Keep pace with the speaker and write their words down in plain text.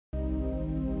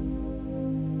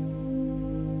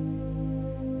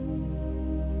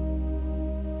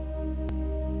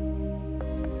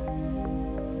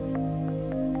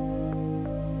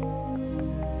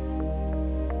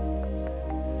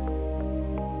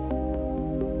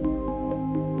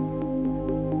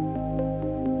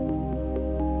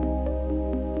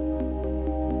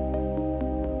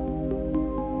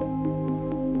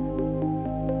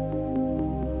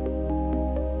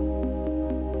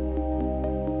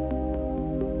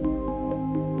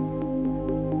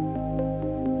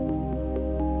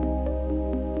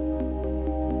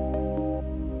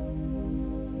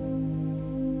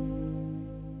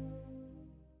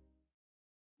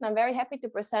I'm very happy to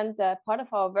present part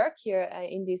of our work here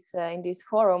in this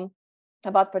forum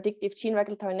about predictive gene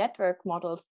regulatory network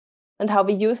models and how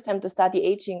we use them to study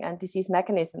aging and disease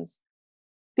mechanisms.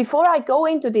 Before I go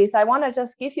into this, I want to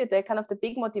just give you the kind of the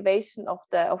big motivation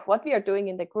of what we are doing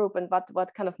in the group and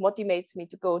what kind of motivates me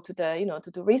to go to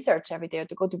to do research every day or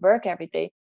to go to work every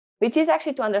day, which is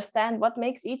actually to understand what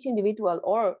makes each individual,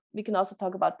 or we can also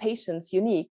talk about patients,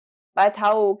 unique. Right?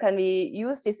 How can we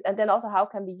use this? And then also how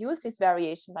can we use this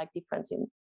variation, like difference in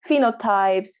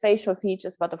phenotypes, facial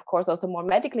features, but of course also more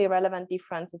medically relevant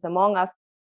differences among us,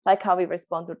 like how we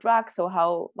respond to drugs,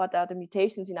 or what are the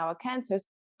mutations in our cancers.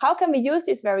 How can we use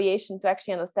this variation to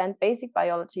actually understand basic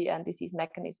biology and disease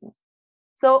mechanisms?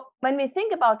 So when we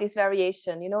think about this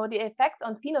variation, the effect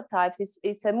on phenotypes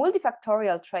is a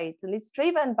multifactorial trait, and it's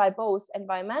driven by both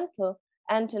environmental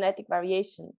and genetic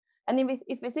variation. And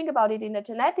if we think about it in the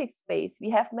genetic space, we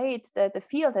have made, the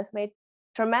field has made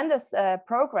tremendous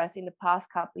progress in the past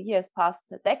couple of years,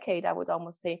 past decade, I would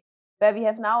almost say, where we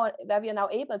are now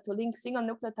able to link single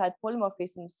nucleotide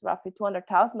polymorphisms, roughly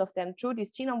 200,000 of them, through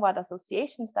these genome-wide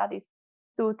association studies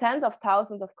to tens of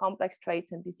thousands of complex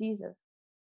traits and diseases.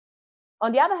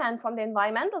 On the other hand, from the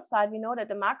environmental side, we know that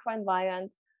the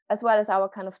microenvironment, as well as our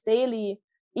kind of daily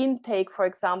intake, for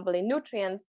example, in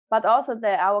nutrients, but also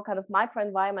our kind of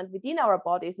microenvironment within our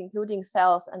bodies, including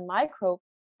cells and microbes,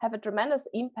 have a tremendous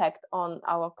impact on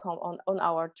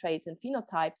our traits and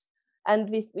phenotypes. And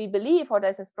we believe, or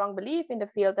there's a strong belief in the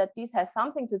field, that this has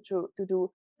something to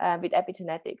do with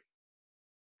epigenetics.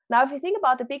 Now, if you think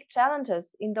about the big challenges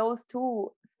in those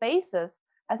two spaces,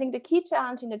 I think the key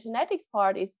challenge in the genetics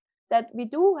part is that we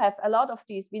do have a lot of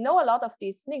these, we know a lot of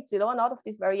these SNPs, we know a lot of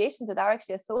these variations that are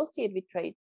actually associated with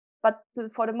traits, but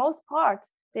for the most part,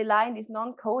 they lie in these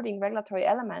non-coding regulatory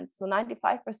elements. So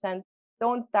 95%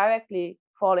 don't directly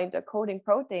fall into a coding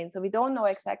protein. So we don't know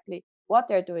exactly what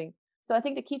they're doing. So I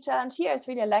think the key challenge here is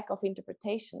really a lack of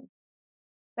interpretation.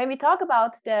 When we talk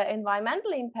about the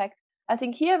environmental impact, I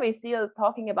think here we're still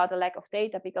talking about a lack of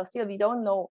data, because still we don't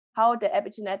know how the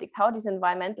epigenetics, how this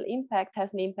environmental impact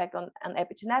has an impact on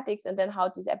epigenetics, and then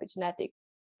how these epigenetic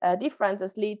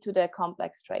differences lead to the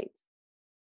complex traits.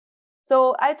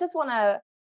 So I just want to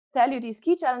tell you these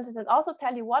key challenges and also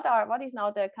tell you what is now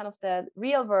the kind of the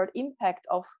real world impact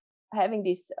of having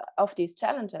these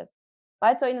challenges.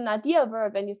 Right? So in an ideal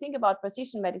world, when you think about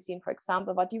precision medicine, for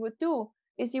example, what you would do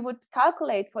is you would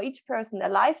calculate for each person a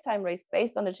lifetime risk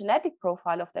based on the genetic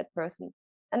profile of that person.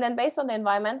 And then based on the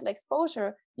environmental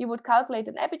exposure, you would calculate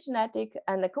an epigenetic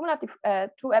and a cumulative,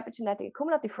 true epigenetic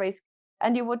cumulative risk.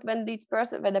 And you would, when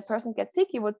a person gets sick,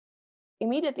 you would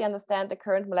immediately understand the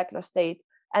current molecular state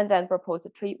and then propose a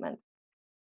treatment.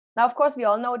 Now, of course, we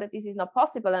all know that this is not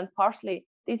possible, and partially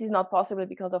this is not possible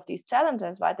because of these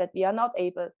challenges, right? That we are not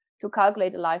able to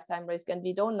calculate a lifetime risk, and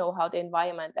we don't know how the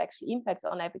environment actually impacts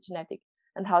on epigenetic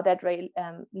and how that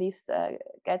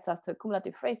gets us to a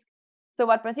cumulative risk. So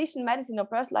what precision medicine or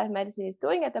personalized medicine is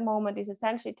doing at the moment is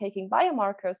essentially taking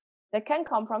biomarkers that can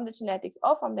come from the genetics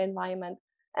or from the environment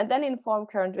and then inform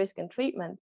current risk and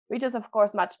treatment, which is of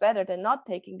course much better than not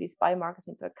taking these biomarkers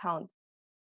into account.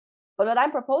 But what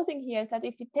I'm proposing here is that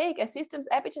if we take a systems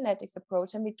epigenetics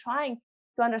approach and we're trying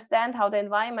to understand how the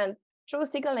environment through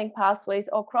signaling pathways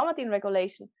or chromatin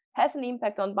regulation has an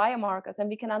impact on biomarkers, and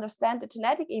we can understand the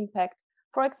genetic impact,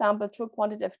 for example, through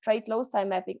quantitative trait loci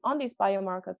mapping on these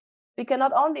biomarkers, we can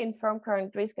not only inform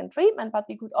current risk and treatment, but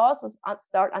we could also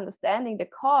start understanding the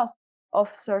cause of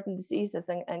certain diseases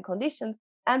and conditions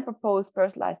and propose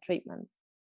personalized treatments.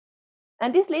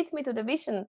 And this leads me to the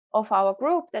vision of our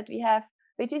group that we have,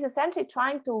 which is essentially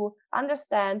trying to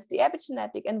understand the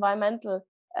epigenetic environmental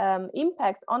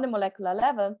impacts on the molecular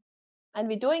level. And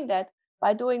we're doing that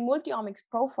by doing multi-omics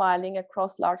profiling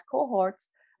across large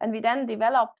cohorts. And we then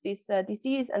develop these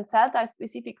disease and cell type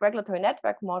specific regulatory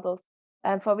network models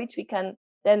for which we can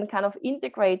then kind of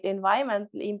integrate the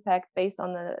environmental impact based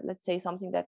on, let's say,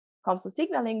 something that comes to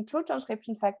signaling through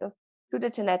transcription factors to the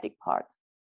genetic parts.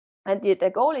 And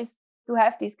the goal is to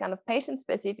have these kind of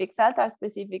patient-specific, cell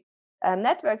type-specific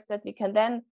networks that we can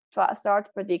then start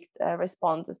to predict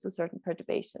responses to certain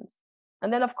perturbations.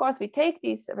 And then, of course, we take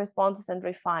these responses and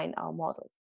refine our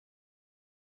models.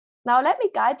 Now, let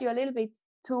me guide you a little bit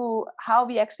to how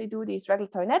we actually do these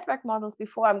regulatory network models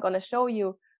before I'm going to show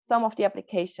you some of the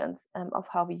applications of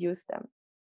how we use them.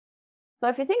 So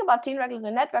if you think about gene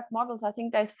regulatory network models, I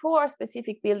think there's 4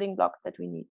 specific building blocks that we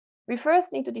need. We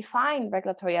first need to define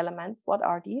regulatory elements. What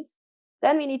are these?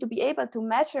 Then we need to be able to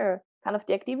measure kind of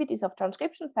the activities of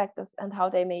transcription factors and how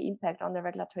they may impact on the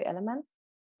regulatory elements.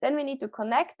 Then we need to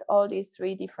connect all these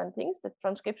 3 different things, the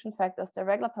transcription factors, the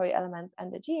regulatory elements,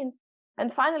 and the genes.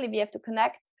 And finally, we have to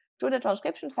connect through the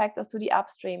transcription factors to the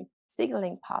upstream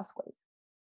signaling pathways.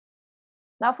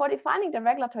 Now, for defining the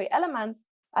regulatory elements,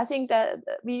 I think that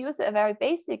we use a very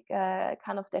basic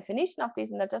kind of definition of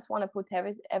this, and I just want to put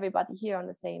everybody here on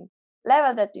the same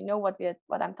level that you know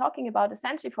what I'm talking about.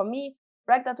 Essentially, for me,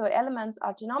 regulatory elements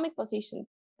are genomic positions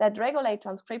that regulate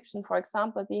transcription, for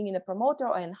example, being in a promoter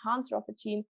or enhancer of a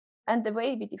gene. And the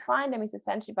way we define them is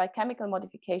essentially by chemical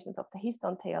modifications of the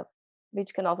histone tails,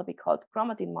 which can also be called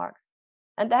chromatin marks.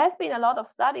 And there has been a lot of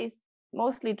studies,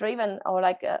 mostly driven or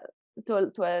like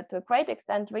to a great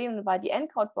extent driven by the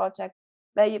ENCODE project,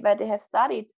 where they have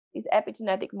studied these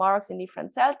epigenetic marks in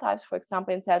different cell types. For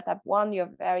example, in cell type 1, you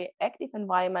have very active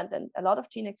environment and a lot of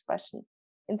gene expression.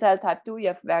 In cell type 2, you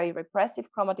have very repressive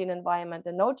chromatin environment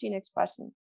and no gene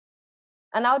expression.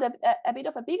 And now a bit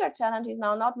of a bigger challenge is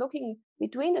now not looking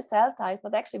between the cell types,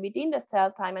 but actually within the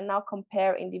cell type and now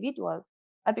compare individuals.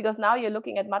 Because now you're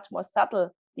looking at much more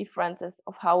subtle differences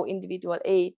of how individual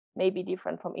A may be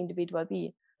different from individual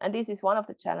B. And this is one of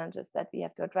the challenges that we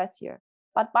have to address here.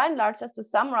 But by and large, just to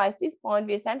summarize this point,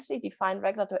 we essentially define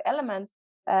regulatory elements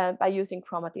by using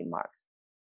chromatin marks.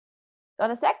 Now,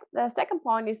 the second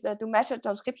point is to measure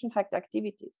transcription factor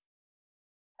activities.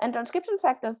 And transcription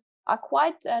factors are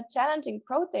quite challenging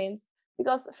proteins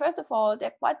because, first of all,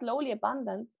 they're quite lowly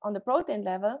abundant on the protein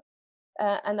level.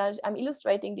 And I'm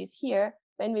illustrating this here.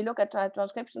 When we look at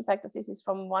transcription factors, this is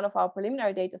from one of our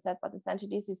preliminary data set, but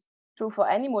essentially this is true for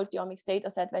any multi-omics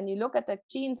data set. When you look at the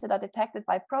genes that are detected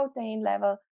by protein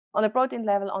level, on the protein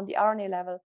level, on the RNA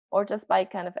level, or just by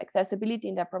kind of accessibility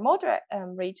in the promoter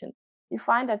region, you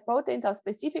find that proteins are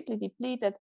specifically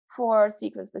depleted for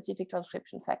sequence-specific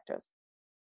transcription factors.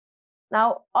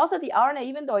 Now, also the RNA,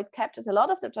 even though it captures a lot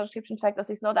of the transcription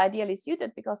factors, is not ideally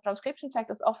suited because transcription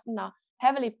factors often are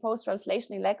heavily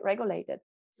post-translationally regulated.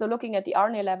 So looking at the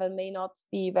RNA level may not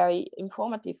be very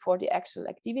informative for the actual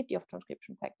activity of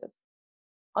transcription factors.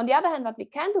 On the other hand, what we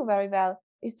can do very well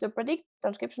is to predict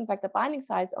transcription factor binding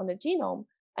sites on the genome.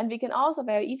 And we can also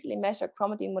very easily measure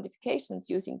chromatin modifications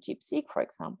using ChIP-seq, for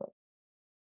example.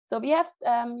 So we have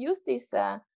used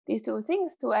these two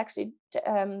things to actually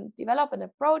develop an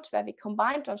approach where we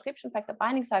combine transcription factor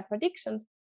binding site predictions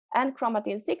and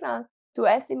chromatin signal to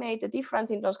estimate the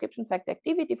difference in transcription factor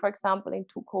activity, for example, in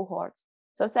two cohorts.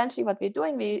 So essentially what we're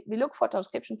doing, we look for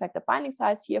transcription factor binding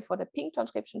sites here for the pink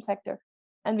transcription factor,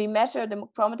 and we measure the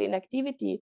chromatin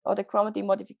activity or the chromatin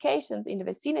modifications in the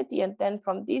vicinity. And then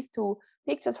from these two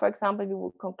pictures, for example, we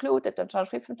will conclude that the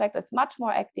transcription factor is much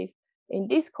more active in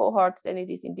this cohort than it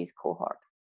is in this cohort.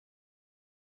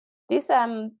 This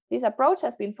approach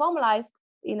has been formalized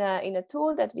in a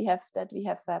tool that we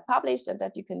have published and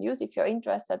that you can use if you're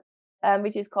interested,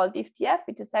 which is called DiffTF,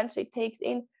 which essentially takes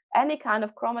in any kind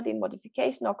of chromatin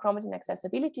modification or chromatin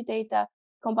accessibility data,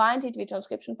 combines it with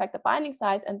transcription factor binding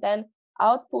sites, and then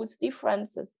outputs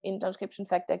differences in transcription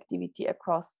factor activity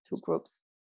across two groups.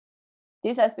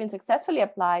 This has been successfully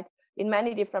applied in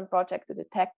many different projects to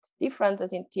detect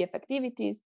differences in TF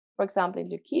activities, for example, in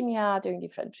leukemia, during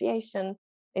differentiation,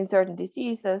 in certain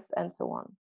diseases, and so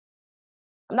on.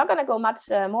 I'm not going to go much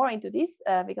more into this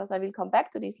because I will come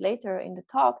back to this later in the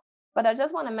talk, but I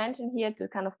just want to mention here to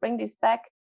kind of bring this back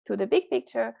to the big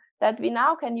picture that we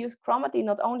now can use chromatin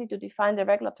not only to define the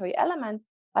regulatory elements,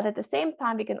 but at the same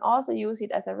time, we can also use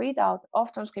it as a readout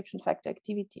of transcription factor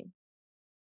activity.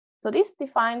 So this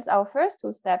defines our first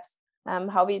two steps,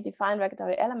 how we define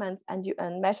regulatory elements and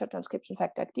measure transcription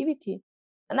factor activity.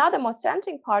 And now the most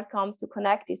challenging part comes to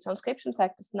connect these transcription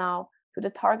factors now to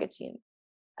the target gene.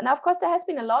 And of course, there has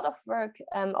been a lot of work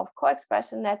of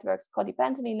co-expression networks,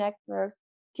 codependency networks,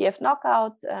 TF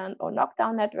knockout or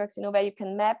knockdown networks, where you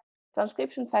can map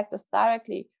transcription factors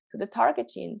directly to the target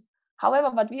genes.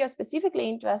 However, what we are specifically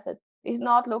interested is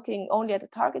not looking only at the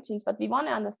target genes, but we want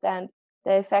to understand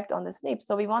the effect on the SNPs.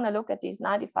 So we want to look at these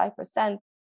 95%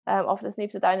 of the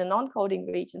SNPs that are in the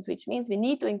non-coding regions, which means we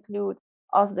need to include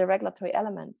also the regulatory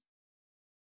elements.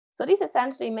 So this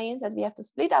essentially means that we have to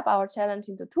split up our challenge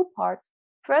into two parts.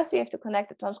 First, we have to connect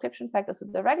the transcription factors to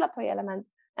the regulatory elements,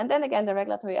 and then again, the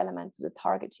regulatory elements to the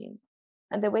target genes.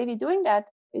 And the way we're doing that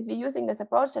is we're using this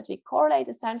approach that we correlate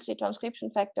essentially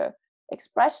transcription factor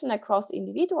expression across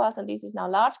individuals, and this is now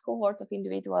large cohorts of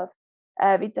individuals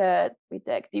with the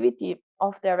activity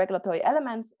of their regulatory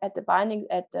elements at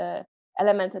the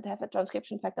elements that have a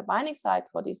transcription factor binding site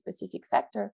for this specific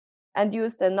factor, and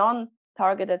use the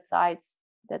non-targeted sites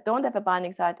that don't have a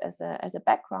binding site as a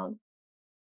background.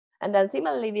 And then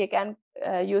similarly, we again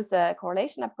use a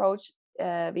correlation approach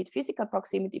with physical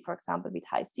proximity, for example, with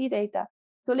high-C data,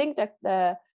 to link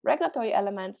the regulatory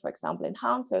elements, for example,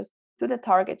 enhancers, to the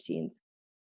target genes.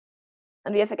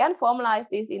 And we have again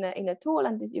formalized this in a tool,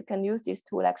 and you can use this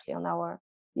tool actually on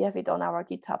we have it on our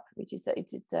GitHub, which is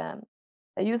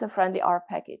a user-friendly R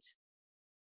package.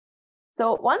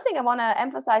 So one thing I want to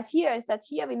emphasize here is that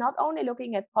here we're not only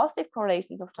looking at positive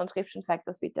correlations of transcription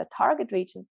factors with their target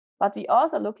regions, but we're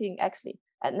also looking actually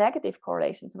at negative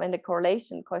correlations when the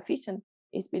correlation coefficient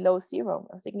is below 0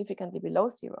 or significantly below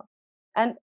 0.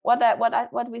 And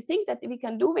what we think that we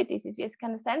can do with this is we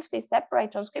can essentially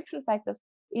separate transcription factors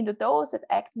into those that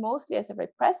act mostly as a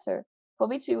repressor, for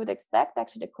which we would expect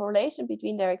actually the correlation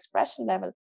between their expression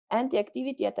level and the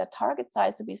activity at their target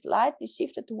size to be slightly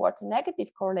shifted towards a negative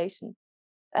correlation.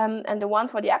 And the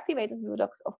ones for the activators, we would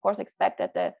of course expect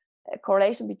that the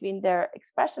correlation between their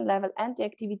expression level and the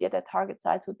activity at their target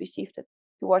size would be shifted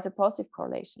towards a positive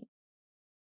correlation.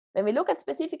 When we look at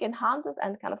specific enhancers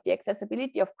and kind of the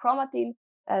accessibility of chromatin,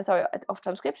 of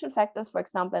transcription factors, for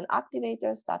example, an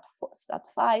activator,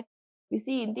 STAT5, we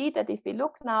see indeed that if we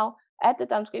look now at the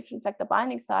transcription factor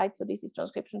binding site, so this is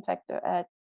transcription factor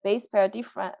base pair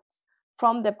difference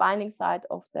from the binding site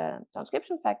of the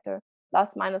transcription factor,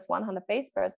 plus minus 100 base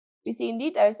pairs, we see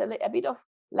indeed there is a bit of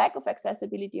lack of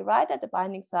accessibility right at the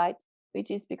binding site,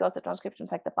 which is because the transcription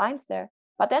factor binds there.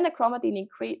 But then the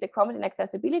chromatin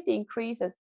accessibility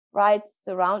increases right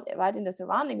in the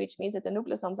surrounding, which means that the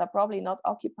nucleosomes are probably not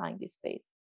occupying this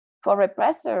space. For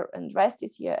repressor, and REST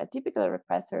is here a typical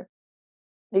repressor,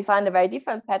 we find a very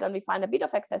different pattern. We find a bit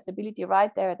of accessibility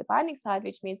right there at the binding site,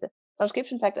 which means the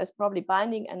transcription factor is probably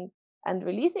binding and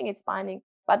releasing its binding.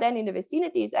 But then in the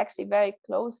vicinity is actually very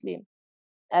closely,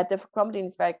 the chromatin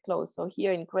is very close. So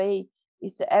here in gray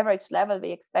is the average level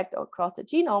we expect across the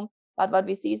genome. But what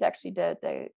we see is actually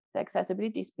the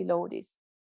accessibility is below this.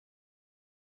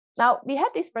 Now, we had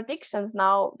these predictions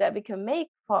now that we can make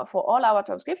for all our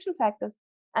transcription factors,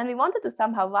 and we wanted to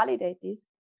somehow validate this.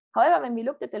 However, when we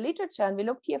looked at the literature, and we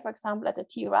looked here, for example, at the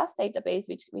TRAS database,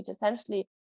 which essentially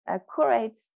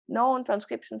curates known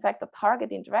transcription factor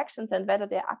target interactions and whether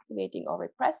they're activating or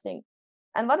repressing.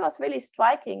 And what was really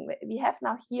striking, we have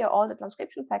now here all the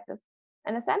transcription factors,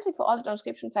 and essentially for all the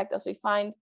transcription factors, we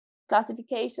find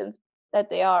classifications that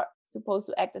they are supposed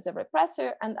to act as a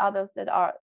repressor and others that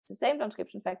are the same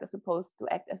transcription factor supposed to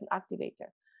act as an activator.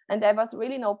 And there was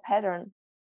really no pattern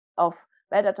of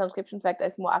whether transcription factor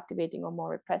is more activating or more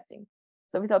repressing.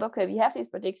 So we thought, okay, we have this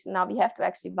prediction, now we have to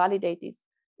actually validate this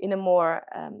in a more,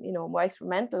 more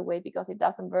experimental way, because it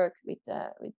doesn't work with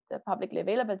publicly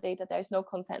available data. There is no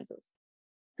consensus.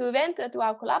 So we went to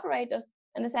our collaborators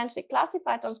and essentially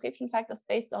classified transcription factors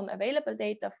based on available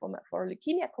data for a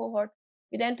leukemia cohort.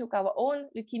 We then took our own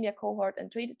leukemia cohort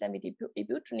and treated them with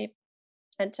ibrutinib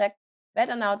and checked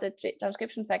whether now the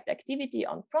transcription factor activity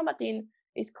on chromatin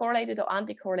is correlated or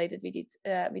anti-correlated with its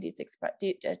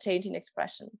change in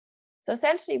expression. So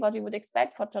essentially what we would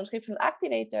expect for transcription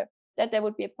activator, that there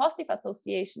would be a positive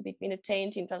association between a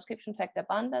change in transcription factor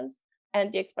abundance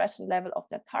and the expression level of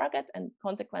the target, and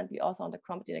consequently also on the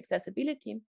chromatin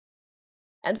accessibility.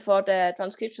 And for the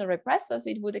transcription repressors,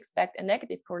 we would expect a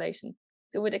negative correlation.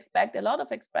 So we would expect a lot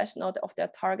of expression of their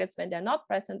targets when they're not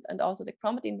present, and also the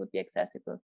chromatin would be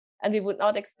accessible. And we would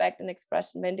not expect an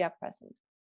expression when they are present.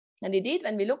 And indeed,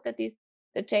 when we looked at this,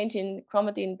 the change in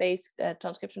chromatin-based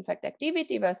transcription factor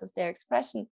activity versus their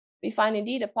expression, we find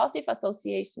indeed a positive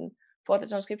association for the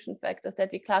transcription factors that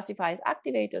we classify as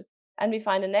activators, and we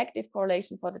find a negative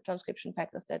correlation for the transcription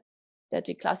factors that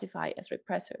we classify as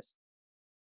repressors.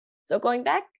 So going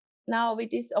back now with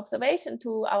this observation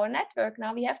to our network,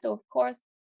 now we have to, of course,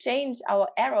 change our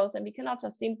arrows, and we cannot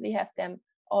just simply have them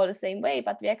all the same way,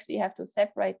 but we actually have to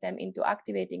separate them into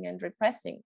activating and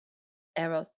repressing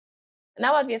arrows.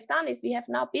 Now what we have done is we have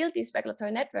now built these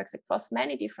regulatory networks across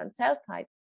many different cell types.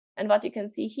 And what you can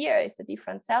see here is the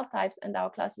different cell types and our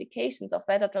classifications of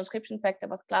whether transcription factor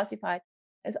was classified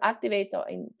as activator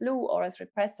in blue or as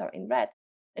repressor in red.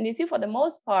 And you see for the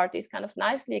most part, this kind of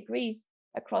nicely agrees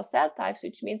across cell types,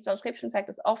 which means transcription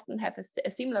factors often have a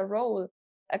similar role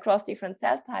across different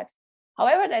cell types.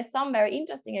 However, there's some very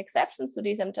interesting exceptions to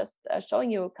this. I'm just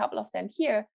showing you a couple of them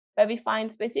here, where we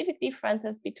find specific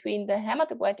differences between the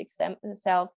hematopoietic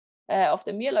cells of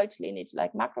the myeloid lineage,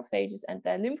 like macrophages, and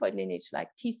the lymphoid lineage, like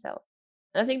T cells.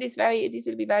 And I think this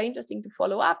will be very interesting to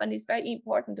follow up, and it's very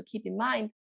important to keep in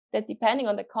mind that depending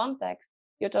on the context,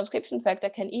 your transcription factor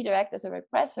can either act as a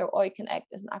repressor or it can act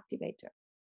as an activator.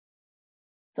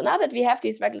 So now that we have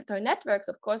these regulatory networks,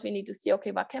 of course, we need to see,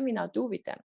 okay, what can we now do with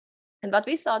them? And what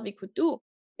we thought we could do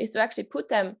is to actually put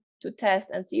them to test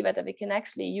and see whether we can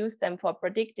actually use them for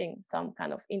predicting some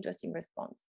kind of interesting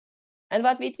response. And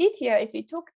what we did here is we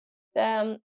took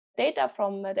the data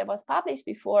from that was published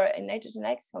before in Nature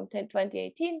Genetics from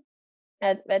 2018,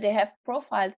 where they have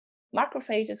profiled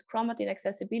macrophages, chromatin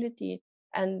accessibility,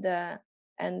 and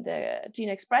gene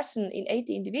expression in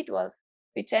 80 individuals.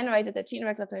 We generated a gene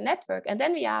regulatory network, and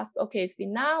then we asked, okay, if we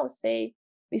now say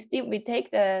we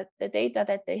take the data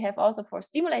that they have also for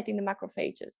stimulating the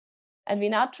macrophages, and we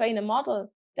now train a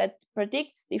model that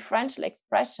predicts differential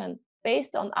expression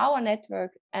based on our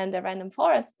network and a random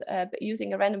forest,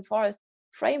 using a random forest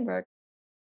framework.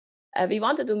 We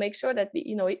wanted to make sure that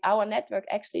our network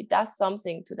actually does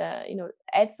something to the,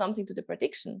 adds something to the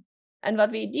prediction. And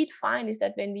what we did find is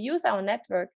that when we use our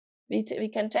network, we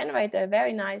can generate a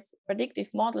very nice predictive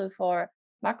model for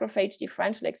macrophage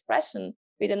differential expression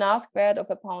with an R-squared of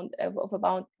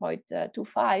about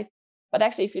 0.25. But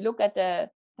actually, if you look at the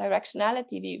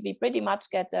directionality, we pretty much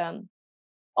get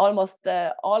almost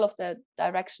all of the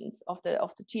directions of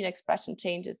the gene expression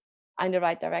changes in the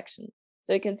right direction.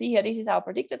 So you can see here, this is our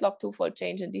predicted log two-fold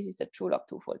change, and this is the true log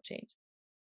two-fold change.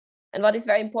 And what is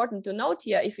very important to note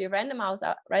here, if we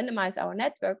randomize our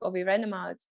network, or we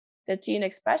randomize the gene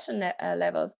expression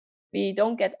levels, we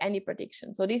don't get any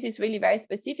prediction. So this is really very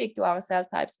specific to our cell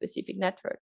type specific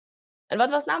network. And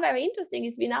what was now very interesting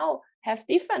is we now have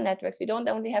different networks. We don't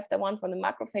only have the one from the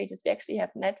macrophages, we actually have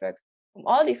networks from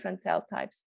all different cell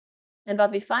types. And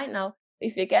what we find now,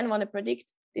 if we again want to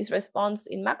predict this response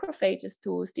in macrophages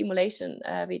to stimulation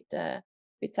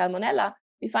with salmonella,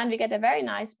 we find we get a very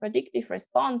nice predictive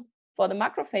response for the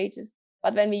macrophages.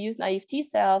 But when we use naive T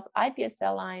cells, iPS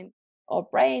cell line, or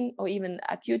brain, or even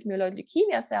acute myeloid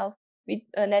leukemia cells with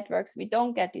networks, we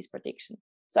don't get this prediction.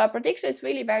 So our prediction is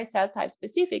really very cell type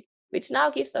specific, which now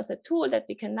gives us a tool that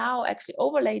we can now actually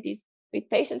overlay this with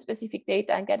patient-specific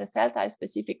data and get a cell type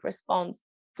specific response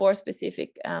for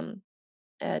specific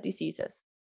diseases.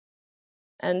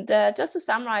 And just to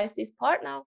summarize this part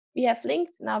now, we have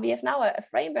now a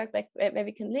framework where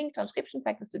we can link transcription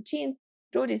factors to genes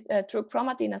through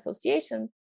chromatin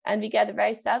associations, and we get a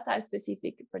very cell type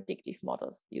specific predictive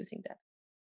models using that.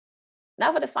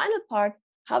 Now for the final part,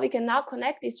 how we can now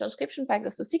connect these transcription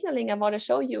factors to signaling, I want to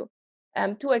show you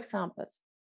two examples.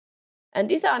 And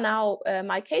these are now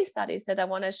my case studies that I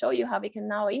want to show you how we can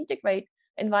now integrate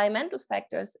environmental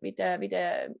factors with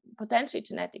a potentially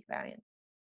genetic variant.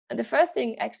 And the first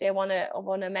thing actually I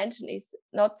want to mention is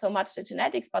not so much the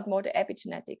genetics, but more the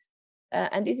epigenetics.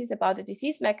 And this is about the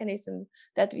disease mechanism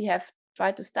that we have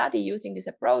tried to study using this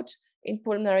approach in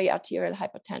pulmonary arterial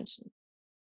hypertension.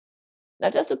 Now,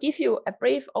 just to give you a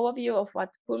brief overview of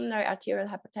what pulmonary arterial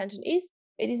hypertension is,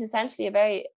 it is essentially a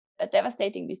very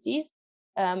devastating disease.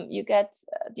 You get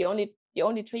the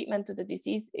only treatment to the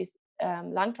disease is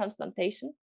lung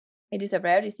transplantation. It is a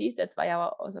rare disease. That's why our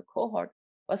also cohort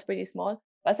was pretty small.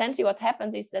 But essentially what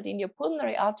happens is that in your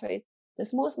pulmonary arteries, the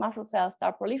smooth muscle cells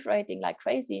start proliferating like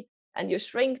crazy, and you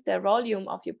shrink the volume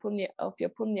of your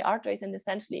pulmonary arteries, and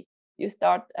essentially you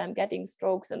start getting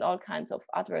strokes and all kinds of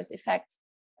adverse effects.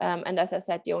 And as I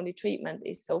said, the only treatment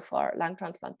is so far lung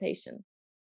transplantation.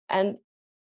 And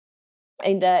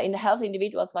in the healthy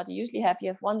individuals, what you usually have, you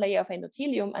have one layer of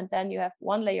endothelium, and then you have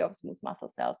one layer of smooth muscle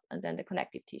cells, and then the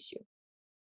connective tissue.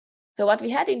 So what we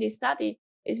had in this study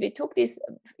is we took this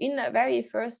very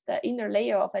first inner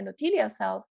layer of endothelial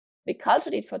cells, we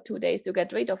cultured it for 2 days to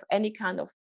get rid of any kind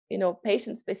of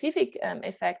patient-specific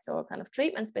effects or kind of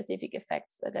treatment-specific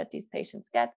effects that these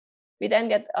patients get. We then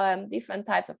get different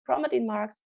types of chromatin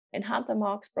marks, enhancer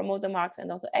marks, promoter marks,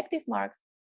 and also active marks,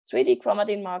 3D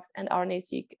chromatin marks, and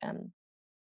RNA-seq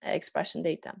expression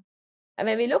data. And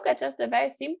when we look at just a very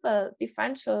simple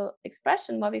differential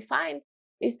expression, what we find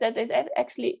is that there's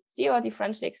actually 0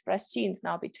 differentially expressed genes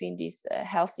now between these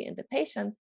healthy and the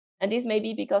patients. And this may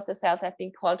be because the cells have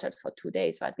been cultured for 2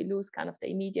 days, right? We lose kind of the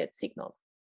immediate signals.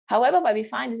 However, what we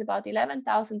find is about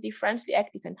 11,000 differentially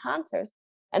active enhancers.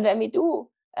 And when we do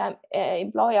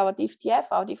employ our DiffTF,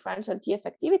 our differential TF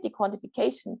activity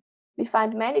quantification, we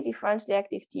find many differentially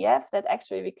active TF that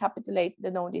actually recapitulate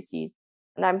the known disease.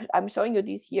 And I'm showing you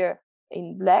these here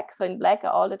in black. So in black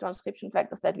are all the transcription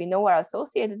factors that we know are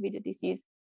associated with the disease.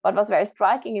 But what's very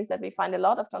striking is that we find a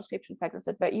lot of transcription factors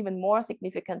that were even more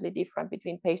significantly different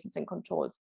between patients and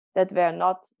controls that were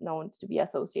not known to be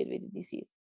associated with the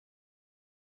disease.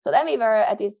 So then we were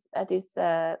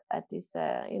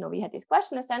we had this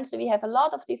question. Essentially, we have a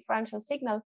lot of differential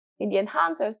signal in the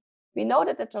enhancers. We know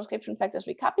that the transcription factors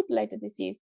recapitulate the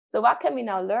disease. So what can we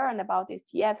now learn about these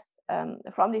TFs,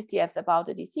 from these TFs about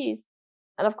the disease?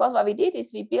 And of course, what we did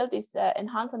is we built this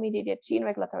enhancer-mediated gene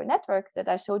regulatory network that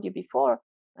I showed you before,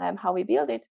 how we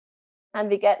build it. And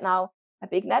we get now a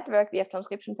big network. We have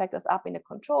transcription factors up in the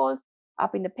controls,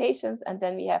 up in the patients, and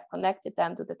then we have connected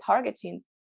them to the target genes.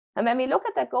 And when we look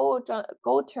at the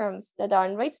Go terms that are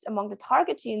enriched among the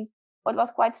target genes, what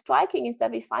was quite striking is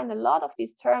that we find a lot of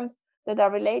these terms that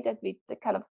are related with the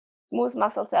kind of smooth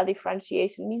muscle cell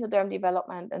differentiation, mesoderm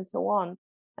development, and so on.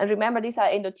 And remember, these are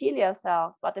endothelial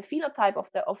cells, but the phenotype of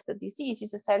the disease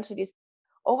is essentially this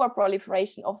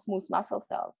overproliferation of smooth muscle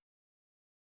cells.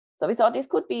 So we thought this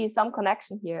could be some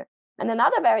connection here. And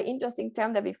another very interesting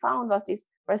term that we found was this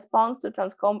response to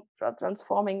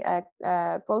transforming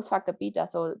growth factor beta,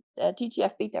 so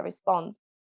TGF beta response.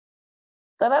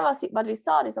 So what we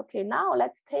thought is, okay, now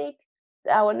let's take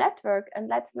our network and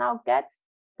let's now get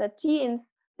the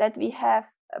genes that we have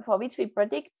for which we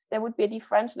predict there would be a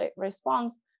differential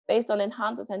response based on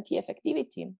enhancers and TF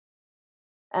activity.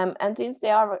 And since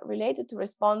they are related to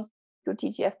response to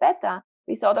TGF beta,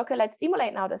 we thought, okay, let's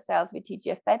stimulate now the cells with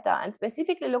TGF beta and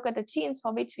specifically look at the genes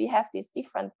for which we have this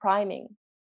different priming.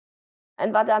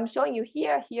 And what I'm showing you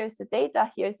here is the data,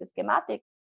 here is the schematic.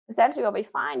 Essentially what we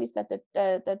find is that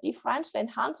the differential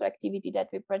enhancer activity that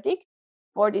we predict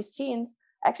for these genes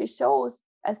actually shows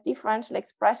as differential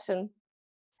expression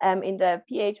in the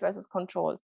pH versus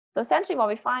controls. So essentially what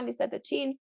we find is that the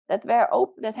genes that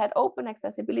had open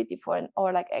accessibility for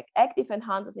or like active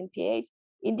enhancers in pH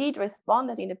indeed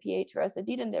responded in the pH, whereas they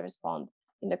didn't respond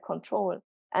in the control.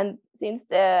 And since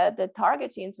the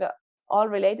target genes were all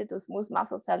related to smooth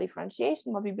muscle cell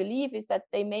differentiation, what we believe is that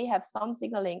they may have some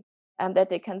signaling that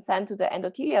they can send to the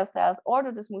endothelial cells or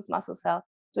to the smooth muscle cell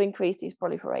to increase this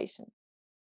proliferation.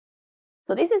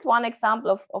 So this is one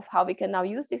example of how we can now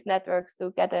use these networks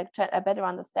to get a better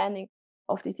understanding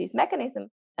of disease mechanism.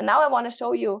 And now I want to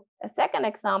show you a second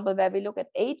example where we look at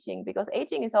aging, because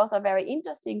aging is also a very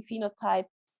interesting phenotype.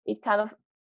 It kind of,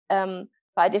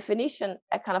 by definition,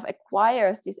 kind of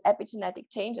acquires these epigenetic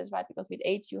changes, right? Because with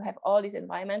age, you have all these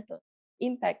environmental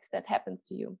impacts that happens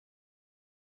to you.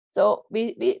 So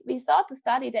we sought to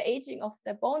study the aging of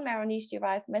the bone marrow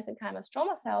niche-derived mesenchymal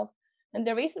stroma cells. And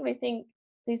the reason we think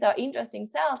these are interesting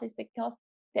cells is because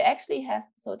they actually have,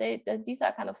 so these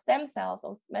are kind of stem cells,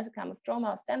 or mesenchymal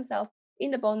stroma stem cells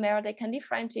in the bone marrow. They can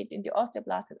differentiate into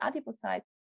osteoblasts and adipocytes.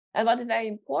 And what is very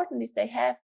important is they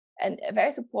have a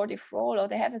very supportive role, or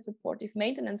they have a supportive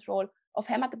maintenance role of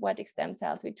hematopoietic stem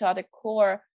cells, which are the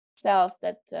core cells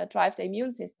that drive the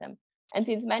immune system. And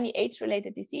since many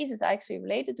age-related diseases are actually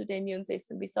related to the immune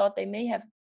system, we thought they may have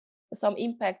some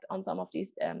impact on some of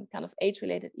these kind of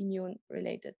age-related,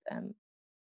 immune-related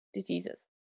diseases.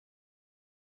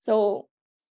 So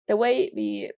the way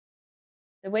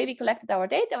we collected our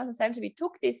data was essentially we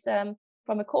took this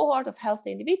from a cohort of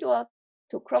healthy individuals,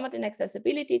 to chromatin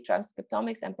accessibility,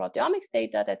 transcriptomics, and proteomics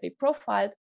data that we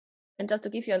profiled. And just to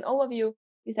give you an overview,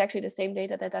 this is actually the same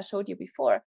data that I showed you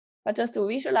before. But just to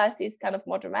visualize this kind of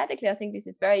more dramatically, I think this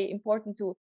is very important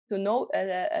to know,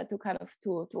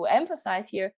 to emphasize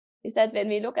here, is that when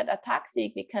we look at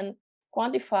ataxic, we can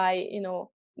quantify,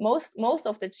 most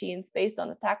of the genes based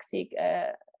on ataxic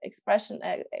expression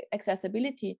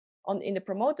accessibility in the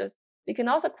promoters. We can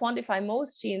also quantify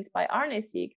most genes by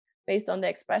RNA-seq based on the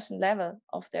expression level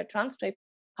of their transcript.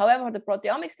 However, the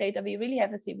proteomics data, we really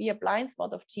have a severe blind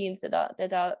spot of genes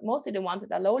that are mostly the ones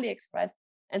that are lowly expressed,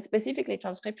 and specifically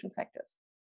transcription factors.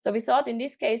 So we thought in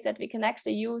this case that we can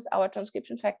actually use our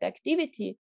transcription factor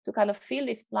activity to kind of fill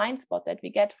this blind spot that we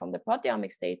get from the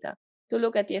proteomics data to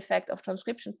look at the effect of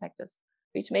transcription factors,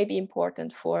 which may be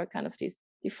important for kind of this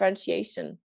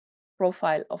differentiation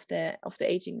profile of the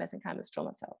aging mesenchymal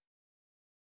stroma cells.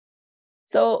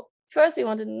 So first, we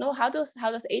wanted to know how does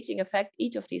aging affect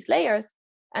each of these layers.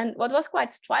 And what was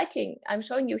quite striking, I'm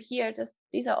showing you here, just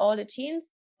these are all the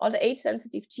genes, all the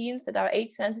age-sensitive genes that are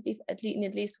age-sensitive in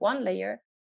at least one layer.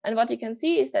 And what you can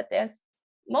see is that there's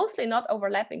mostly not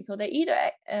overlapping. So they're either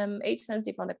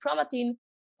age-sensitive on the chromatin,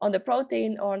 on the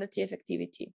protein, or on the TF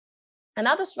activity.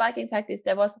 Another striking fact is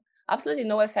there was absolutely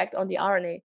no effect on the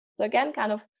RNA. So again,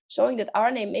 kind of showing that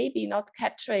RNA may be not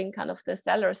capturing kind of the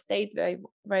cellular state very,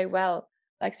 very well,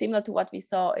 like similar to what we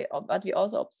saw, but we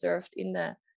also observed in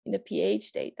the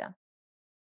pH data.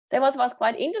 Then what was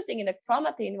quite interesting in the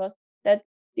chromatin was that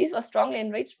this was strongly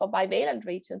enriched for bivalent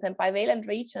regions, and bivalent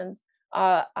regions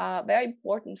are very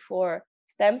important for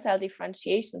stem cell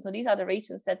differentiation. So these are the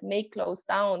regions that may close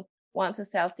down once the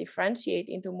cells differentiate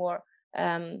into more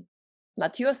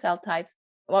mature cell types.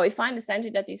 Well, we find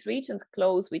essentially that these regions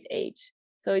close with age.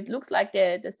 So it looks like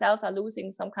the cells are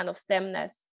losing some kind of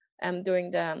stemness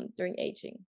during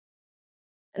aging.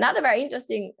 Another very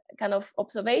interesting kind of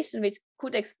observation, which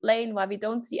could explain why we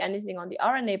don't see anything on the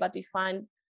RNA, but we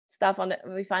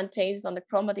find changes on the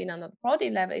chromatin and on the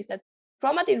protein level, is that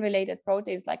chromatin-related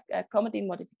proteins like chromatin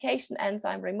modification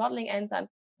enzyme, remodeling enzymes,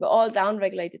 were all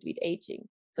downregulated with aging.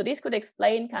 So this could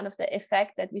explain kind of the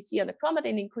effect that we see on the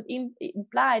chromatin. It could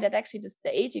imply that actually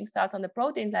the aging starts on the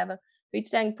protein level, which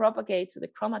then propagates to the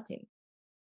chromatin.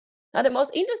 Now, the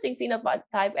most interesting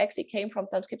phenotype actually came from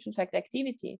transcription factor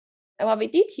activity. And what we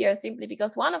did here, simply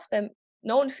because one of the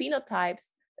known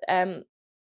phenotypes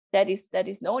that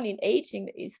is known in aging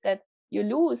is that you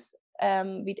lose,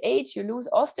 with age, you lose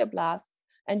osteoblasts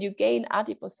and you gain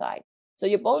adipocytes. So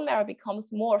your bone marrow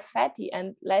becomes more fatty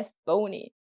and less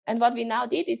bony. And what we now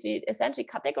did is we essentially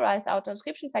categorized our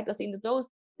transcription factors into those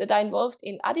that are involved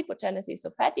in adipogenesis,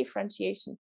 so fat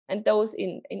differentiation, and those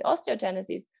in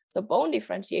osteogenesis, so bone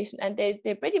differentiation. And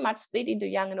they pretty much split into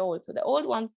young and old. So the old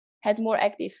ones had more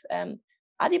active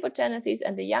adipogenesis,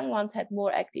 and the young ones had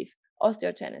more active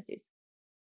osteogenesis.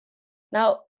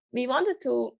 Now, we wanted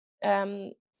to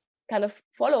kind of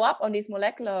follow up on this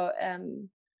molecular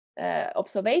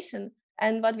observation.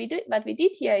 And what we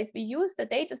did here is we used the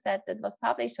data set that was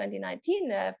published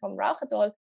 2019 from Rauch et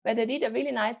al., where they did a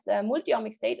really nice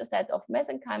multi-omics data set of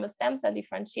mesenchymal stem cell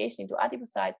differentiation into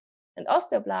adipocytes and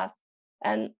osteoblasts.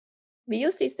 And we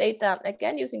used this data,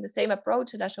 again, using the same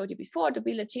approach that I showed you before, to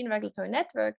build a gene regulatory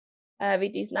network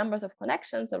with these numbers of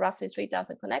connections, so roughly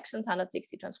 3,000 connections,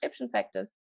 160 transcription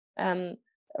factors,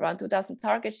 around 2,000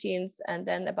 target genes, and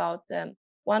then about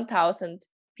 1,000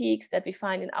 peaks that we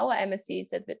find in our MSCs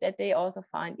that they also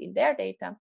find in their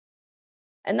data.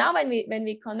 And now when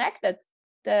we connected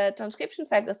the transcription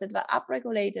factors that were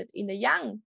upregulated in the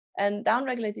young and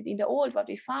downregulated in the old, what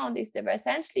we found is they were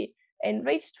essentially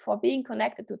enriched for being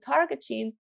connected to target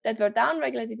genes that were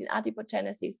downregulated in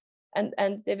adipogenesis, and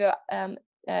they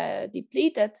were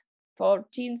depleted for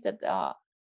genes that are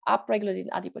upregulated in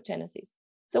adipogenesis.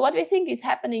 So what we think is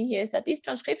happening here is that these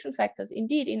transcription factors,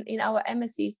 indeed, in our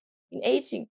MSCs in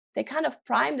aging, they kind of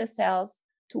prime the cells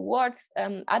towards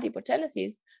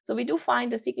adipogenesis. So we do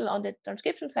find the signal on the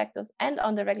transcription factors and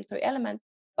on the regulatory element,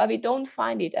 but we don't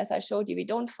find it, as I showed you, we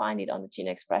don't find it on the gene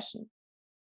expression.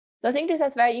 So I think this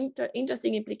has very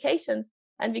interesting implications.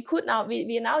 And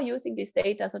we are now using this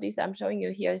data. So this I'm showing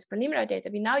you here is preliminary data.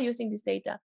 We're now using this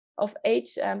data of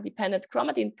age-dependent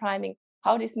chromatin priming,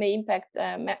 how this may impact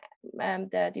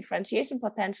the differentiation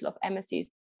potential of MSCs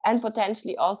and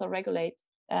potentially also regulate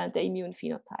the immune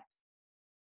phenotypes.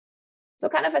 So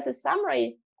kind of as a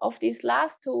summary of these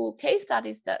last two case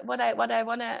studies, that what I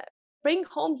want to bring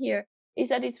home here is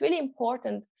that it's really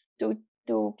important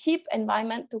to keep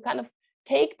environment, to kind of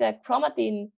take the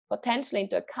chromatin potential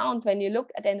into account when you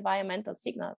look at the environmental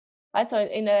signal, right? So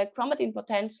in a chromatin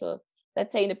potential,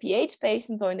 let's say in the PH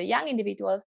patients or in the young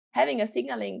individuals, having a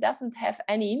signaling doesn't have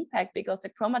any impact because the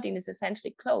chromatin is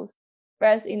essentially closed.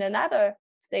 Whereas in another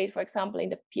state, for example, in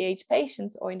the PH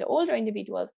patients or in the older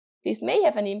individuals, this may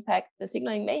have an impact, the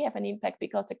signaling may have an impact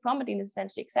because the chromatin is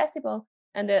essentially accessible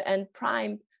and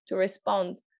primed to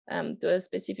respond to a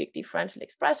specific differential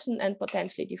expression and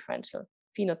potentially differential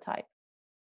phenotype.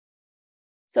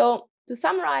 So to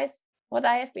summarize, what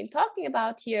I have been talking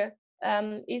about here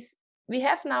is we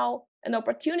have now an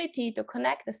opportunity to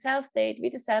connect the cell state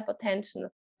with the cell potential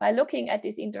by looking at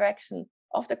this interaction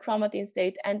of the chromatin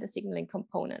state and the signaling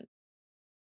component.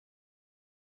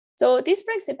 So this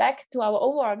brings me back to our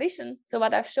overall vision. So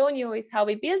what I've shown you is how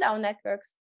we build our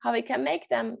networks, how we can make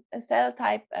them a cell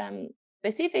type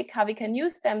specific, how we can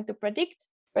use them to predict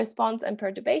response and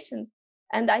perturbations.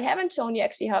 And I haven't shown you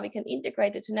actually how we can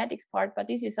integrate the genetics part, but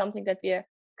this is something that we are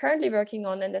currently working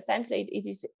on. And essentially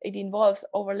it involves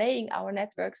overlaying our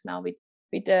networks now with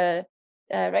the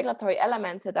regulatory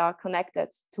elements that are connected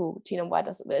to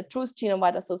true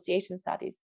genome-wide association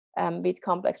studies with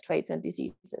complex traits and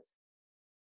diseases.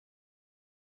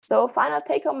 So final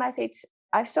take-home message,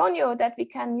 I've shown you that we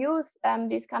can use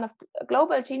these kind of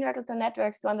global gene regulatory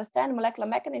networks to understand molecular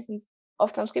mechanisms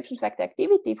of transcription factor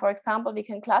activity. For example, we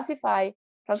can classify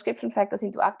transcription factors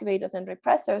into activators and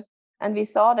repressors. And we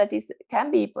saw that this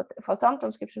can be, for some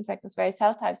transcription factors, very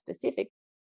cell type specific.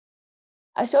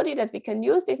 I showed you that we can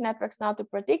use these networks now to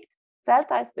predict cell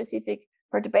type specific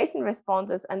perturbation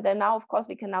responses. And then now, of course,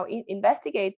 we can now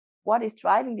investigate what is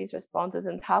driving these responses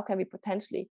and how can we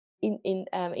potentially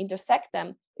intersect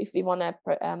them if we want to,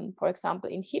 for example,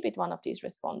 inhibit one of these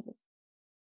responses.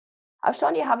 I've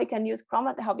shown you how we can use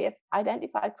how we have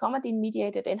identified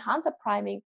chromatin-mediated enhancer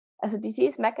priming as a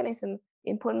disease mechanism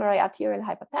in pulmonary arterial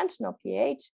hypertension or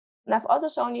PAH. And I've also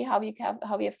shown you how we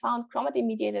have found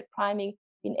chromatin-mediated priming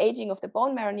in aging of the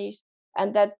bone marrow niche,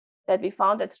 and that we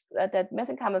found that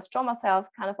mesenchymal stroma cells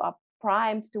kind of are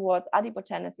primed towards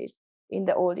adipogenesis in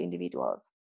the old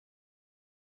individuals.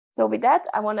 So with that,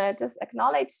 I want to just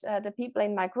acknowledge the people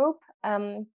in my group.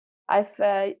 I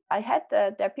had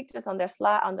their pictures on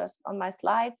my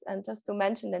slides, and just to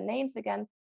mention the names again,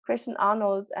 Christian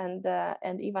Arnold and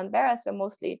Ivan Beres were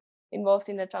mostly involved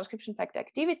in the transcription factor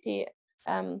activity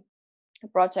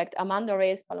project. Armando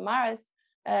Reyes Palomares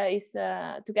is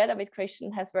together with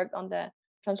Christian has worked on the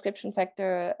transcription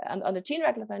factor and on the gene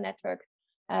regulatory network.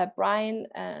 Brian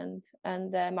and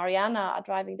Mariana are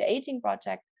driving the aging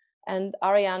project, and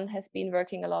Ariane has been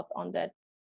working a lot on the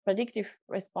predictive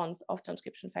response of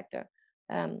transcription factor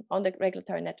on the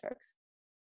regulatory networks.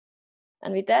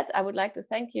 And with that, I would like to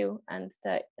thank you and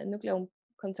the Nucleome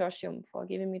Consortium for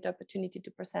giving me the opportunity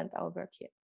to present our work here.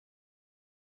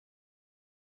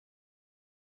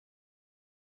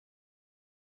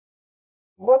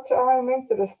 What I'm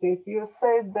interested, you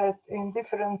said that in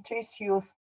different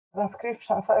tissues,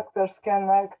 transcription factors can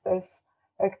act as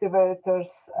activators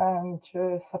and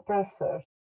suppressors.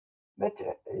 But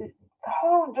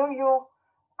how do you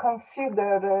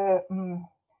consider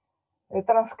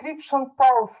transcription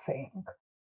pulsing?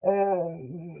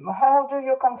 How do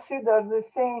you consider the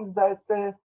things that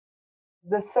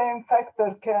the same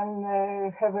factor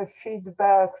can have a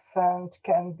feedbacks and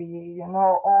can be, you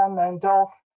know, on and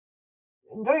off?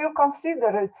 Do you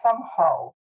consider it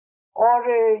somehow, or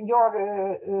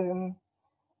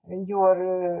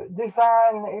your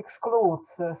design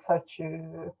excludes such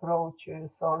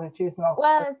approaches, or it is not?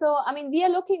 Well, so I mean, we are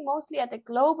looking mostly at the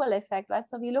global effect, right?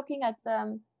 So we're looking at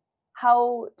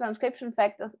how transcription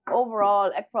factors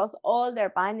overall across all their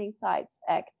binding sites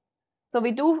act. So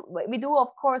we do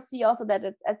of course see also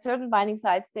that at certain binding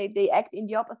sites they act in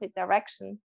the opposite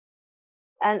direction.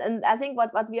 And I think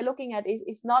what we are looking at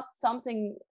is not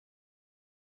something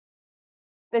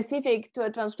specific to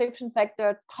a transcription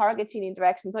factor target gene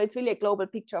interaction. So it's really a global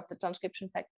picture of the transcription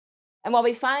factor. And what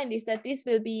we find is that this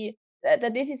will be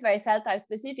that this is very cell type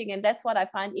specific, and that's what I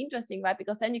find interesting, right?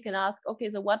 Because then you can ask, okay,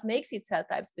 so what makes it cell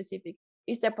type specific?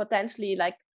 Is there potentially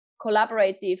like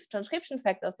collaborative transcription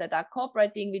factors that are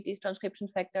cooperating with this transcription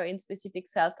factor in specific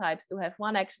cell types to have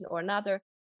one action or another?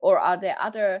 Or are there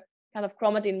other kind of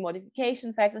chromatin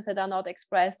modification factors that are not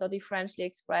expressed or differentially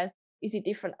expressed? Is it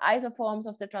different isoforms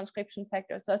of the transcription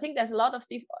factors? So I think there's a lot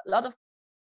of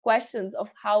questions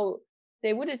of how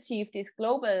they would achieve these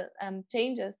global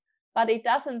changes, but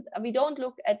we don't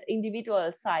look at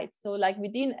individual sites. So like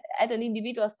at an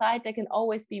individual site, there can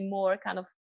always be more kind of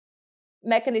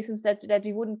mechanisms that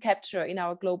we wouldn't capture in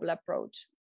our global approach.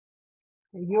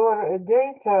 Your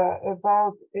data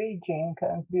about aging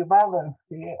and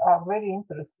bivalency are very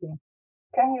interesting.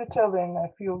 Can you tell in a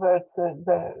few words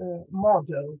the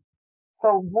model?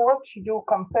 So what you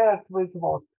compared with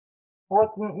what?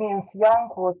 What means young?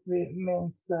 What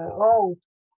means old?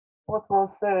 What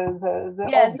was the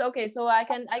yes, okay, so I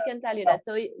can tell you that.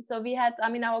 So we had, I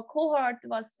mean, our cohort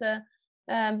was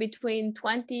between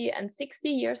 20 and 60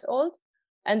 years old,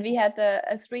 and we had a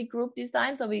 3-group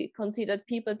design. So we considered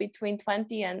people between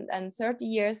 20 and 30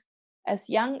 years as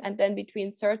young, and then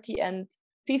between 30 and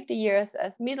 50 years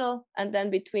as middle, and then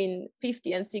between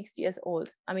 50 and 60 years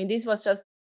old. I mean, this was just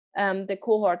the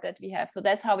cohort that we have. So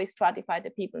that's how we stratify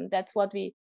the people, and that's what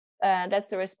we that's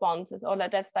the responses, or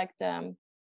that's like the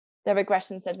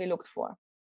regressions that we looked for.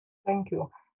 Thank you.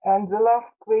 And the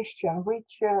last question,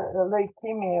 which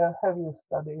leukemia have you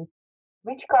studied?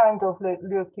 Which kind of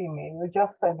leukemia? You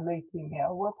just said leukemia.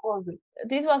 What was it?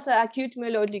 This was acute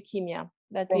myeloid leukemia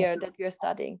that we are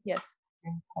studying. Yes.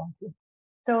 Thank you.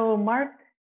 So Marty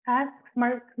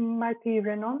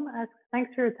Renon asks,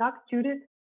 thanks for your talk, Judith.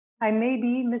 I may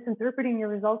be misinterpreting your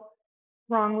results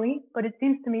wrongly, but it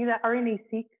seems to me that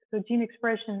RNA-seq, so gene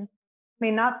expression, may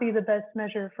not be the best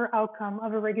measure for outcome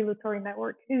of a regulatory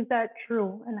network. Is that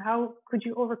true? And how could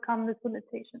you overcome this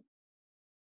limitation?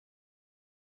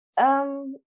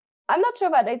 I'm not sure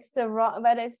whether it's the wrong,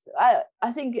 but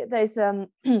I think there's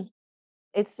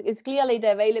it's clearly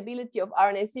the availability of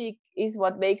RNA-seq is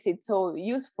what makes it so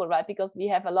useful, right? Because we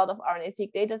have a lot of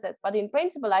RNA-seq data sets. But in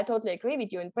principle, I totally agree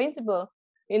with you. In principle,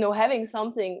 you know, having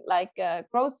something like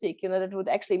growth-seq, you know, that would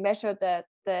actually measure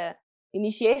the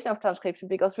initiation of transcription,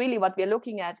 because really what we're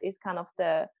looking at is kind of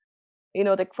the, you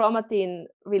know, the chromatin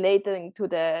relating to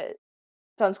the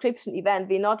transcription event.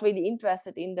 We're not really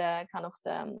interested in the kind of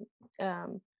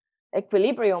the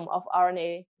equilibrium of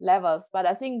RNA levels. But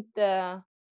I think the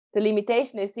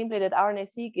limitation is simply that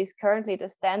RNA-seq is currently the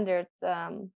standard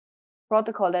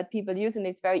protocol that people use, and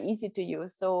it's very easy to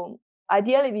use. So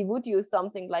ideally, we would use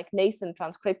something like nascent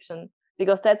transcription,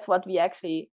 because that's what we're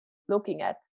actually looking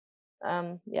at.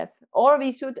 Yes, or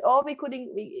we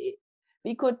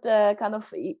could kind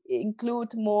of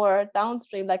include more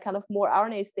downstream, like kind of more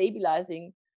RNA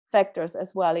stabilizing factors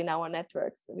as well in our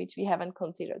networks, which we haven't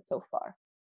considered so far.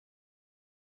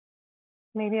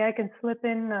 Maybe I can slip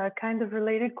in a kind of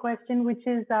related question, which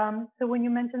is, so when you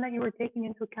mentioned that you were taking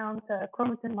into account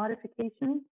chromatin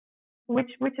modification,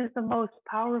 which is the most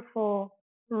powerful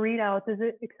readout? Is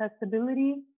it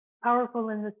accessibility? Powerful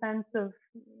in the sense of,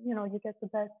 you know, you get the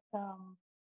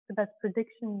best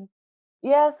predictions.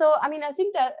 Yeah, so I mean, I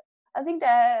think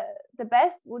the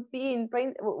best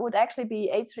would actually be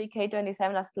H3K27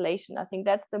 acetylation. I think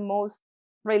that's the most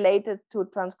related to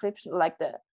transcription, like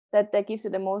that gives you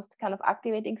the most kind of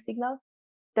activating signal.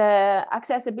 The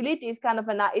accessibility is kind of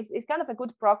a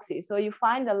good proxy. So you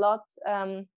find a lot,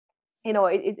 you know,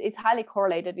 it's highly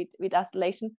correlated with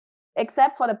acetylation,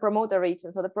 except for the promoter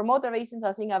regions. So the promoter regions,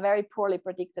 I think, are very poorly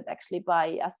predicted actually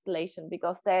by acetylation,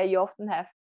 because there you often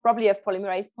probably have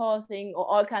polymerase pausing or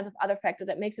all kinds of other factors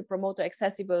that makes a promoter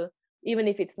accessible, even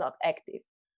if it's not active.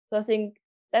 So I think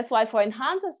that's why for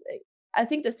enhancers, I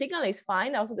think the signal is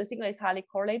fine. Also, the signal is highly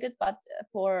correlated, but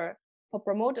for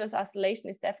promoters, acetylation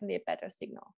is definitely a better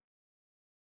signal.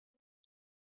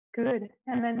 Good.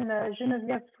 And then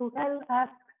Geneviève Fourel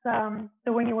asks,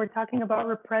 so when you were talking about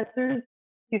repressors,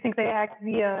 do you think they act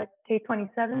via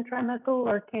K27 trimethyl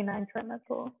or K9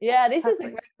 trimethyl? Yeah, this is a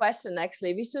great question,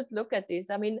 actually. We should look at this.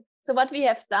 I mean, so what we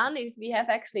have done is we have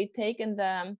actually taken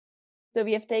the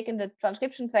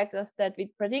transcription factors that we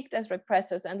predict as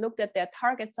repressors and looked at their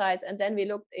target sites, and then we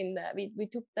looked we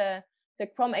took the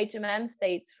ChroM-HMM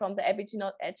states from the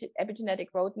epigenetic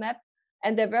roadmap,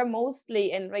 and they were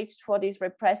mostly enriched for these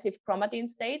repressive chromatin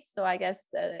states. So I guess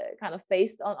kind of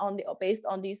based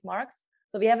on these marks.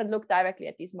 So we haven't looked directly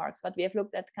at these marks, but we have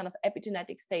looked at kind of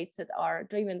epigenetic states that are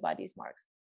driven by these marks.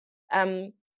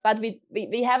 But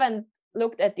we haven't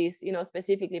looked at this, you know,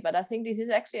 specifically. But I think this is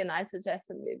actually a nice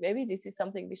suggestion. Maybe this is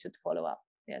something we should follow up.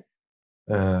 Yes.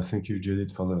 Thank you,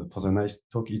 Judith, for the nice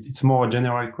talk. It's more a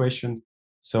general question.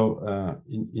 So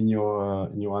in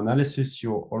your analysis,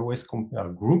 you always compare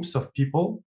groups of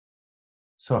people.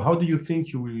 So how do you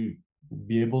think you will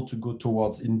be able to go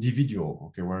towards individual,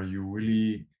 okay, where you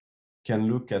really can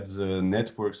look at the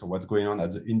networks or what's going on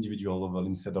at the individual level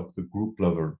instead of the group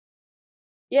level?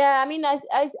 Yeah, I mean,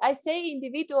 I say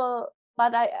individual,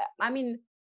 but I mean,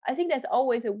 I think there's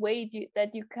always a way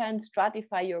that you can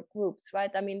stratify your groups, right?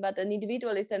 I mean, but an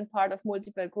individual is then part of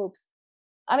multiple groups.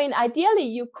 I mean, ideally,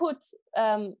 you could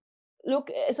look.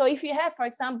 So if you have, for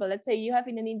example, let's say you have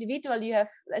in an individual, you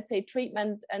have, let's say,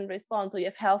 treatment and response, or you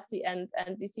have healthy and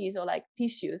disease, or like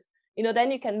tissues, you know,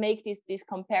 then you can make this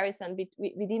comparison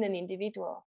within an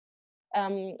individual.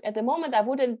 At the moment, I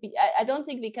don't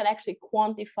think we can actually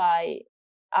quantify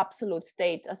absolute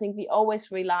states. I think we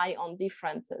always rely on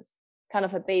differences, kind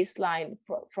of a baseline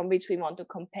from which we want to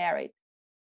compare it.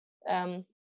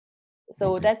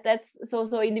 So that's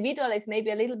individual is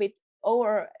maybe a little bit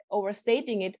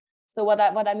overstating it. So what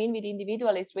I mean with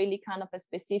individual is really kind of a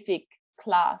specific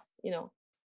class, you know.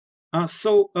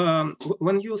 So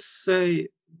when you say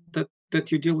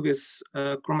that you deal with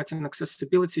chromatin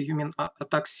accessibility, you mean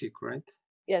ATAC-seq, right?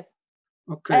 Yes.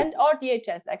 Okay. Or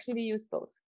DHS. Actually, we use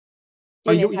both.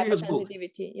 Oh, you use both?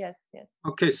 Yes.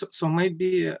 Okay, so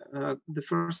maybe the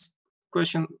first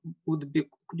question would be,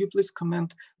 could you please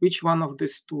comment which one of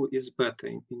these two is better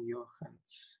in your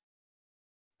hands?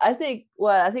 I think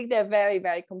they're very,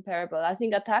 very comparable. I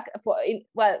think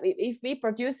if we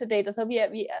produce the data, so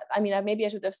I mean, maybe I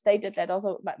should have stated that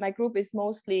also, but my group is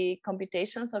mostly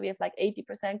computational. So we have like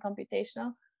 80%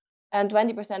 computational and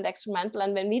 20% experimental.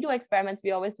 And when we do experiments,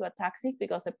 we always do ATAC-seq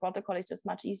because the protocol is just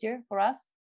much easier for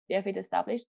us. We have it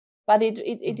established, but it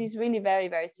is really very,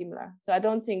 very similar. So I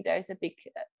don't think there is a big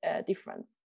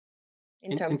difference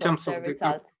in terms of the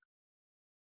results.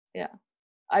 Yeah.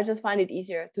 I just find it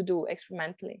easier to do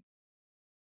experimentally.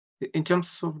 In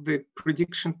terms of the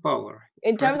prediction power?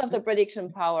 In terms of the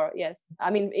prediction power, yes.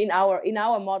 I mean, in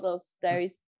our models, there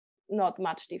is not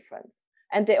much difference.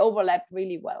 And they overlap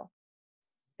really well,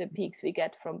 the peaks we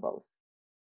get from both.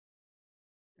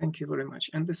 Thank you very much.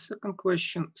 And the second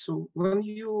question, so when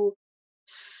you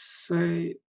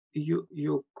say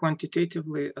you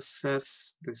quantitatively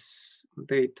assess this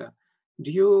data,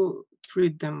 do you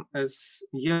treat them as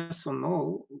yes or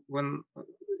no when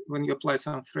you apply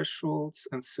some thresholds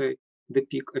and say the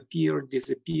peak appeared,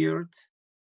 disappeared?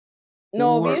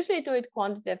 No, we usually do it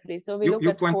quantitatively. So we look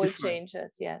at fold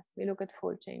changes. Yes, we look at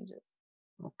fold changes.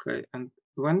 Okay, and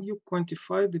when you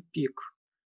quantify the peak,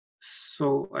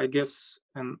 so I guess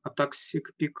an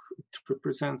ATAC-seq peak, it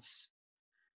represents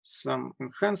some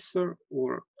enhancer,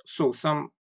 or so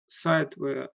some site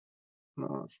where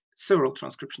several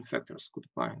transcription factors could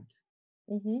bind.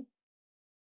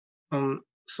 Mm-hmm.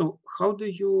 So how do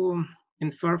you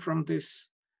infer from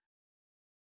this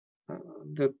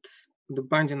that the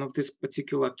binding of this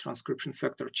particular transcription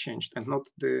factor changed and not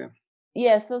the.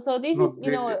 Yes, so this is,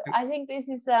 you know, I think this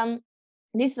is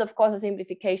of course a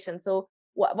simplification. So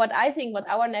what I think what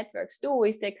our networks do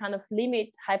is they kind of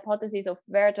limit hypotheses of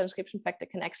where a transcription factor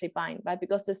can actually bind, right?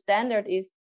 Because the standard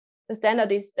is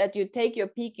that you take your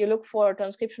peak, you look for a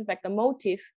transcription factor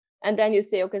motif, and then you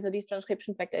say, okay, so this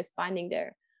transcription factor is binding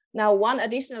there. Now, one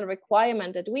additional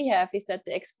requirement that we have is that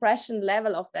the expression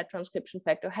level of that transcription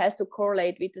factor has to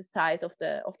correlate with the size of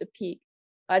the peak,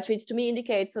 right? Which to me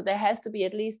indicates, so there has to be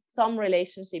at least some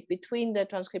relationship between the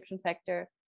transcription factor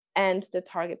and the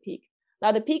target peak.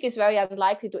 Now, the peak is very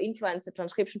unlikely to influence the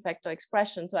transcription factor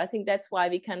expression. So I think that's why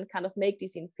we can kind of make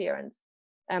this inference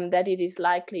that it is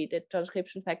likely that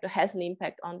transcription factor has an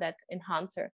impact on that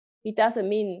enhancer. It doesn't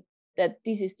mean that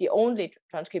this is the only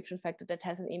transcription factor that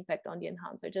has an impact on the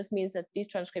enhancer. It just means that this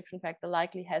transcription factor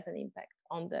likely has an impact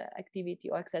on the activity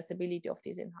or accessibility of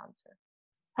this enhancer.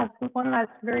 I have one last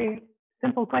very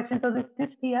simple question. So this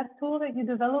TF tool that you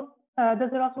developed, does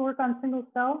it also work on single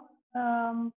cell?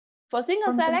 For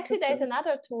single cell, actually, there's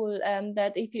another tool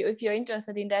that if you're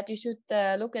interested in that, you should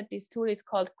look at this tool. It's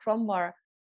called ChromVar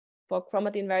for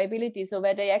chromatin variability. So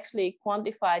where they actually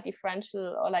quantify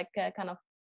differential or like kind of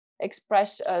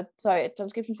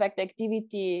transcription factor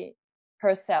activity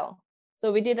per cell.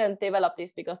 So we didn't develop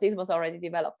this because this was already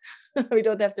developed. We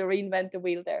don't have to reinvent the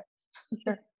wheel there.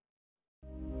 Sure.